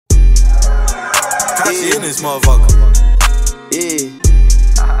Akachi in this motherfucker. Yeah.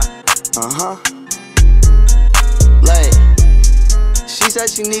 Like, she said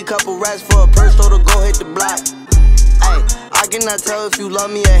she need couple racks for a purse, so to go hit the block. Ay, I cannot tell if you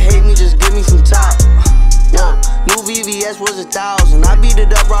love me or hate me, just give me some top. Whoa, new VVS was 1,000, I beat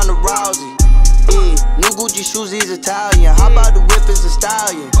it up round the Rousey. Yeah, new Gucci shoes, he's Italian. How about the whip is a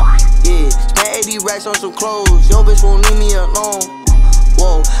stallion? Yeah, spent 80 racks on some clothes, yo bitch won't leave me alone.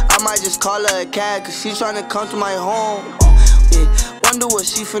 Whoa, I might just call her a cat, cause she tryna come to my home. Yeah, wonder what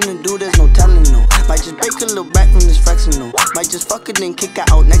she finna do, there's no telling, no. Might just break a little back from this flexing, no. Might just fuck her then kick her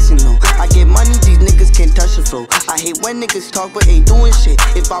out next, you know. I get money, these niggas can't touch the flow. I hate when niggas talk but ain't doing shit.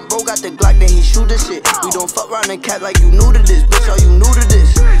 If I'm broke, got the Glock, then he shoot the shit. We don't fuck around and cap like you new to this, bitch, are you new to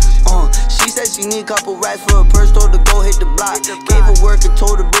this? She said she need couple racks for a purse, told her go hit the block. Gave her work and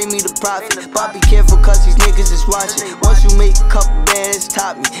told her bring me the profit. But be careful cause these niggas is watching. Once you make a couple bands,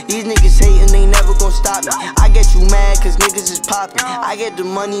 top me. These niggas hating, they never gon' stop me. I get you mad cause niggas is popping. I get the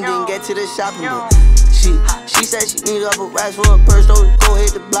money, then get to the shopping. But she said she need couple racks for a purse, told her go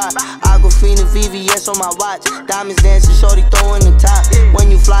hit the block. I go fiendin' VVS on my watch. Diamonds dancing, shorty throwing the top.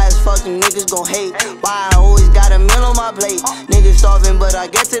 When you fly as fuck, them niggas gon' hate. Why I always got a meal on my plate. Niggas starving, but I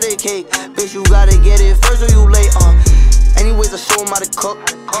get to the cake. Bitch, you gotta get it first or you late. Anyways, I show them how to cook.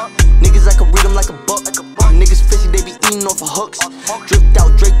 Niggas, I can read them like a book. Niggas fishy, they be eating off of hooks. Dripped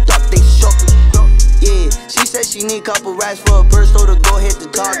out, draped up, they shook. Yeah, she said she need couple racks for a purse, told her go hit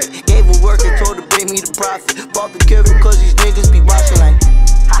the target. Gave her work and told her bring me the profit. But be careful cause these niggas be watching like.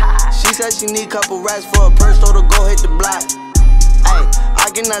 She said she need couple racks for a purse, told her go hit the block. Ay,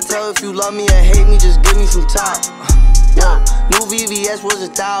 I cannot tell if you love me or hate me, just give me some top. Whoa, new VVS was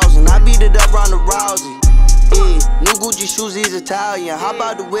 1,000, I beat it up round the Rousey. Yeah, new Gucci shoes, he's Italian. How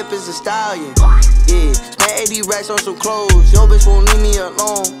about the whip is a stallion? Yeah, spent 80 racks on some clothes, yo bitch won't leave me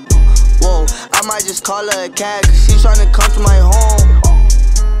alone. Whoa, I might just call her a cat, cause she tryna come to my home.